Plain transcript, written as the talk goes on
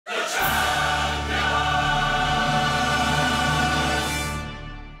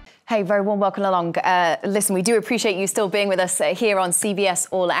Hey, very warm welcome along. Listen, we do appreciate you still being with us here on CBS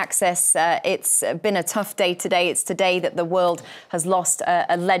All Access. It's been a tough day today. It's today that the world has lost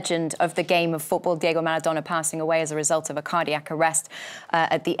a legend of the game of football, Diego Maradona, passing away as a result of a cardiac arrest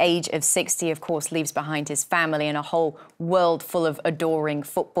at the age of 60. Of course, leaves behind his family and a whole world full of adoring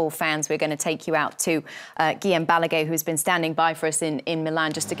football fans. We're going to take you out to Guillem Balaguer, who's been standing by for us in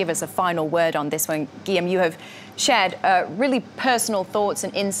Milan, just to give us a final word on this one. Guillem, you have shared really personal thoughts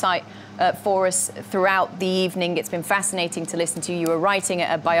and insight for us throughout the evening. It's been fascinating to listen to you. You were writing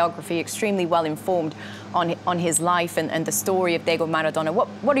a biography, extremely well informed on his life and the story of Diego Maradona.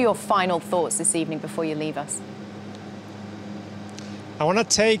 What are your final thoughts this evening before you leave us? I want to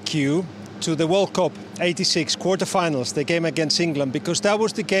take you to the World Cup '86 quarterfinals, the game against England, because that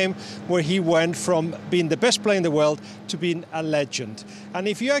was the game where he went from being the best player in the world to being a legend. And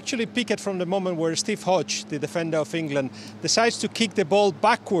if you actually pick it from the moment where Steve Hodge, the defender of England, decides to kick the ball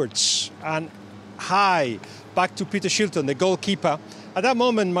backwards and high back to Peter Shilton, the goalkeeper, at that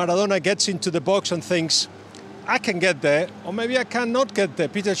moment Maradona gets into the box and thinks, I can get there, or maybe I cannot get there.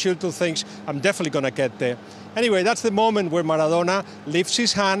 Peter Shilton thinks, I'm definitely going to get there. Anyway, that's the moment where Maradona lifts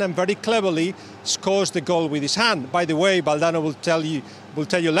his hand and very cleverly scores the goal with his hand. By the way, Valdano will tell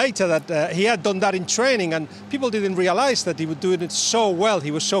you later that he had done that in training, and people didn't realize that he was doing it so well.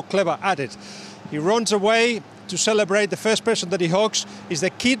 He was so clever at it. He runs away to celebrate. The first person that he hugs is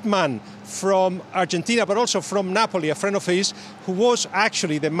the kid man from Argentina, but also from Napoli, a friend of his, who was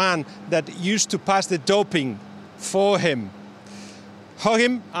actually the man that used to pass the doping for him. Hug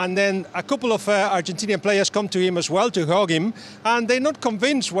him, and then a couple of Argentinian players come to him as well to hug him, and they're not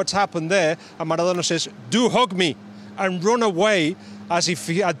convinced what's happened there. And Maradona says, do hug me, and run away as if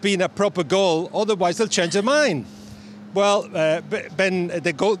it had been a proper goal, otherwise they'll change their mind. Well,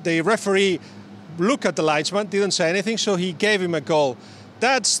 the referee looked at the linesman, didn't say anything, so he gave him a goal.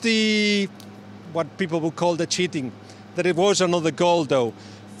 That's what people would call the cheating. That it was another goal, though.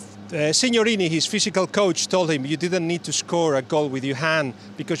 Signorini, his physical coach, told him you didn't need to score a goal with your hand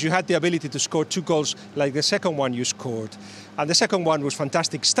because you had the ability to score 2 goals like the second one you scored. And the second one was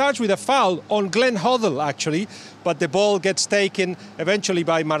fantastic. Starts with a foul on Glenn Hoddle, actually, but the ball gets taken eventually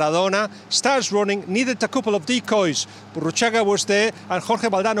by Maradona. Starts running, needed a couple of decoys. Burruchaga was there, and Jorge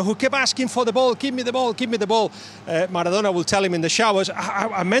Valdano, who kept asking for the ball, give me the ball, give me the ball. Maradona will tell him in the showers,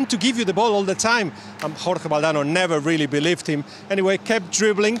 I meant to give you the ball all the time. And Jorge Valdano never really believed him. Anyway, kept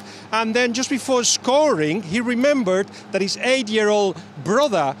dribbling. And then just before scoring, he remembered that his 8-year-old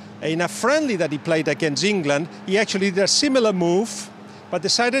brother, in a friendly that he played against England, he actually did a similar move, but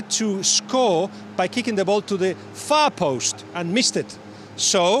decided to score by kicking the ball to the far post and missed it.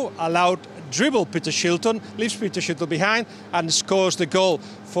 So allowed dribble Peter Shilton, leaves Peter Shilton behind and scores the goal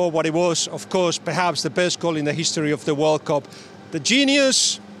for what it was, of course, perhaps the best goal in the history of the World Cup. The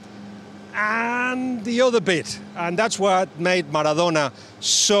genius and the other bit, and that's what made Maradona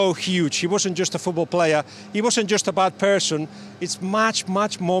so huge. He wasn't just a football player, he wasn't just a bad person. It's much,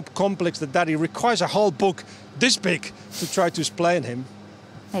 much more complex than that. It requires a whole book this big to try to explain him.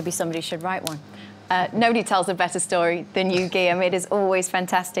 Maybe somebody should write one. Nobody tells a better story than you, Guillem. It is always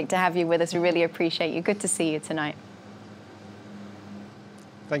fantastic to have you with us. We really appreciate you. Good to see you tonight.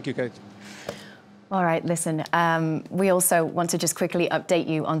 Thank you, Kate. All right, listen, we also want to just quickly update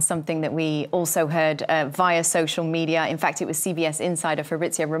you on something that we also heard via social media. In fact, it was CBS insider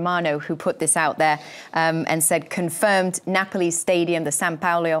Fabrizio Romano who put this out there and said, confirmed Napoli's stadium, the San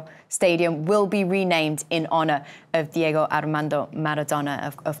Paolo Stadium, will be renamed in honour of Diego Armando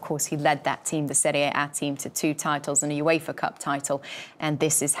Maradona. Of course, he led that team, the Serie A team, to 2 titles and a UEFA Cup title. And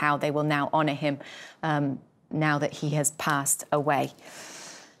this is how they will now honour him now that he has passed away.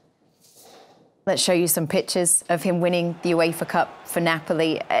 Let's show you some pictures of him winning the UEFA Cup for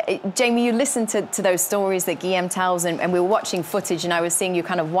Napoli. Jamie, you listened to those stories that Guillem tells, and we were watching footage, and I was seeing you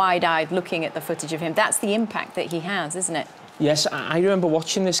kind of wide-eyed looking at the footage of him. That's the impact that he has, isn't it? Yes, I remember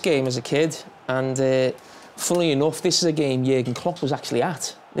watching this game as a kid, and funnily enough, this is a game Jurgen Klopp was actually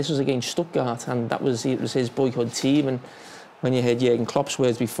at. This was against Stuttgart, and it was his boyhood team, and when you heard Jurgen Klopp's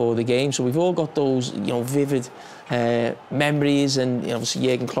words before the game. So we've all got those, vivid memories, and obviously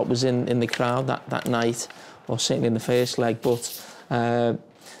Jurgen Klopp was in the crowd that night, or certainly in the first leg, but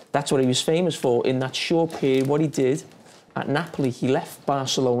that's what he was famous for in that short period. What he did at Napoli, he left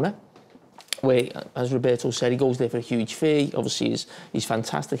Barcelona, where, as Roberto said, he goes there for a huge fee. Obviously, he's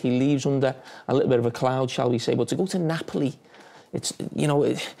fantastic. He leaves under a little bit of a cloud, shall we say, but to go to Napoli, it's,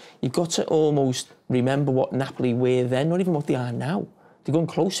 you've got to almost remember what Napoli were then, not even what they are now. They've gone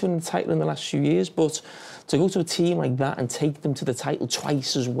close to winning the title in the last few years, but to go to a team like that and take them to the title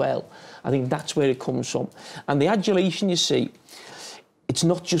twice as well, I think that's where it comes from. And the adulation, you see, it's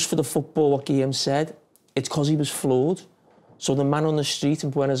not just for the football, what Guillem said, it's because he was flawed. So the man on the street in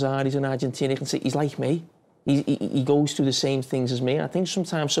Buenos Aires in Argentina can say, he's like me. He goes through the same things as me. And I think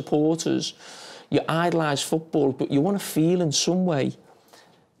sometimes supporters, you idolise football, but you want to feel in some way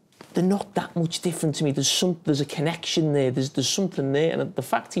they're not that much different to me. There's a connection there. There's something there. And the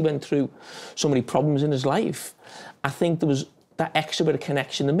fact he went through so many problems in his life, I think there was that extra bit of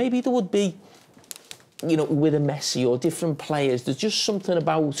connection. And maybe there would be, you know, with a Messi or different players. There's just something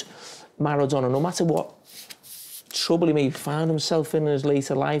about Maradona, no matter what trouble he may have found himself in his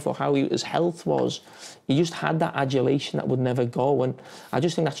later life or how his health was, he just had that adulation that would never go. And I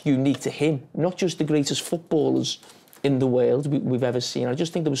just think that's unique to him, not just the greatest footballers in the world we've ever seen. I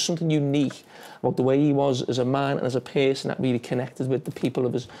just think there was something unique about the way he was as a man and as a person that really connected with the people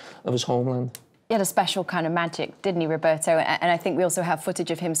of his homeland. He had a special kind of magic, didn't he, Roberto? And I think we also have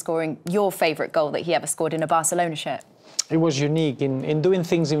footage of him scoring your favourite goal that he ever scored in a Barcelona shirt. It was unique in doing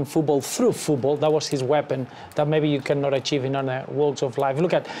things in football through football. That was his weapon that maybe you cannot achieve in other walks of life.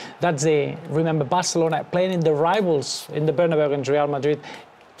 Look at, remember Barcelona playing in the rivals in the Bernabeu against Real Madrid.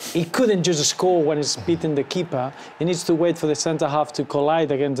 He couldn't just score when he's beating the keeper. He needs to wait for the centre-half to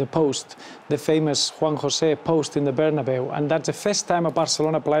collide against the post, the famous Juan José post in the Bernabeu. And that's the first time a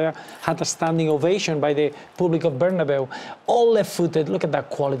Barcelona player had a standing ovation by the public of Bernabeu. All left-footed, look at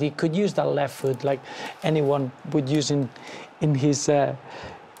that quality. Could use that left foot like anyone would use in his... and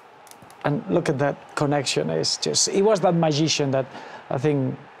look at that connection. It's just, he was that magician that I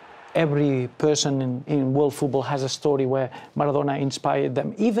think every person in world football has a story where Maradona inspired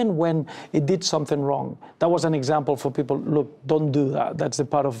them, even when it did something wrong. That was an example for people, look, don't do that. That's the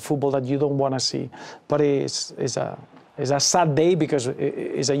part of football that you don't want to see. But it's a sad day because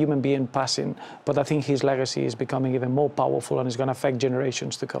it's a human being passing. But I think his legacy is becoming even more powerful and it's going to affect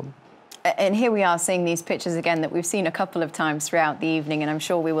generations to come. And here we are seeing these pictures again that we've seen a couple of times throughout the evening, and I'm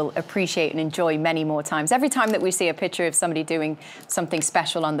sure we will appreciate and enjoy many more times. Every time that we see a picture of somebody doing something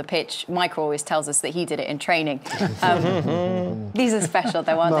special on the pitch, Micah always tells us that he did it in training. These are special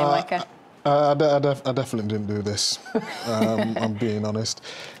though, aren't they, Micah? I definitely didn't do this. I'm being honest.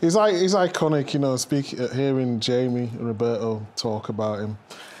 He's iconic, you know. Hearing Jamie and Roberto talk about him.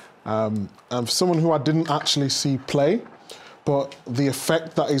 And for someone who I didn't actually see play, but the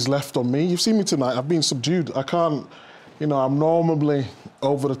effect that he's left on me, you've seen me tonight, I've been subdued. I can't, you know, I'm normally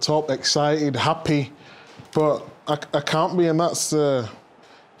over the top, excited, happy, but I can't be, and that's,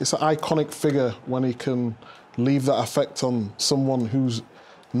 it's an iconic figure when he can leave that effect on someone who's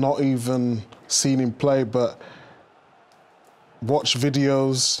not even seen him play, but watch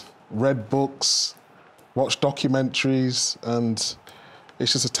videos, read books, watch documentaries, and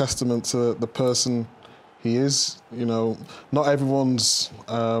it's just a testament to the person he is. You know, not everyone's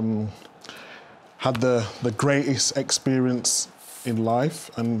had the greatest experience in life,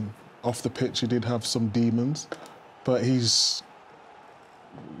 and off the pitch he did have some demons, but he's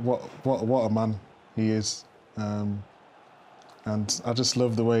what a man he is. And I just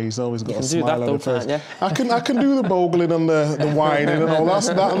love the way he's always got a smile on his face. Yeah? I can do the bogling and the whining and all.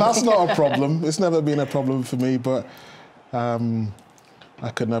 That's not a problem. It's never been a problem for me, but I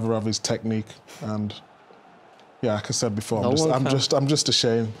could never have his technique. And yeah, like I said before, I'm just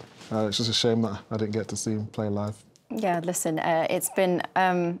ashamed. It's just a shame that I didn't get to see him play live. Yeah, listen, it's been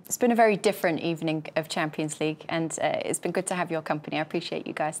a very different evening of Champions League, and it's been good to have your company. I appreciate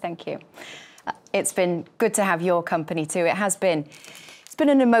you guys. Thank you. It's been good to have your company too. It's been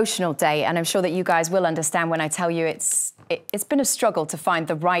an emotional day, and I'm sure that you guys will understand when I tell you it's been a struggle to find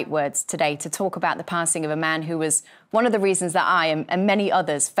the right words today to talk about the passing of a man who was one of the reasons that I and many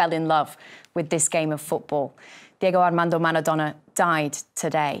others fell in love with this game of football. Diego Armando Maradona died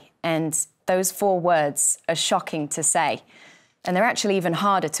today, and those 4 words are shocking to say. And they're actually even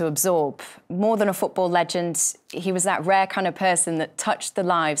harder to absorb. More than a football legend, he was that rare kind of person that touched the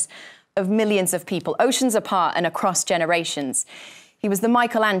lives of millions of people, oceans apart and across generations. He was the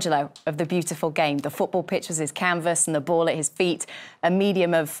Michelangelo of the beautiful game. The football pitch was his canvas and the ball at his feet, a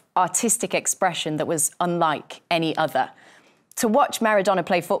medium of artistic expression that was unlike any other. To watch Maradona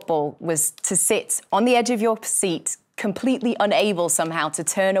play football was to sit on the edge of your seat, completely unable somehow to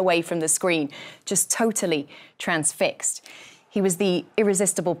turn away from the screen, just totally transfixed. He was the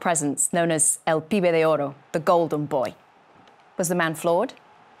irresistible presence known as El Pibe de Oro, the golden boy. Was the man flawed?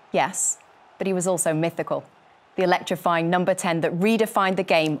 Yes, but he was also mythical. The electrifying number 10 that redefined the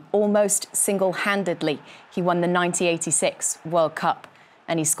game almost single-handedly. He won the 1986 World Cup,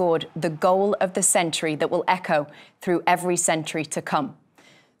 and he scored the goal of the century that will echo through every century to come.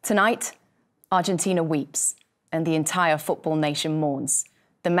 Tonight, Argentina weeps, and the entire football nation mourns.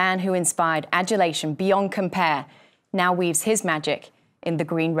 The man who inspired adulation beyond compare now weaves his magic in the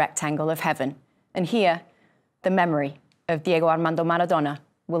green rectangle of heaven. And here, the memory of Diego Armando Maradona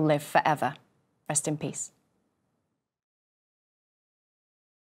will live forever. Rest in peace.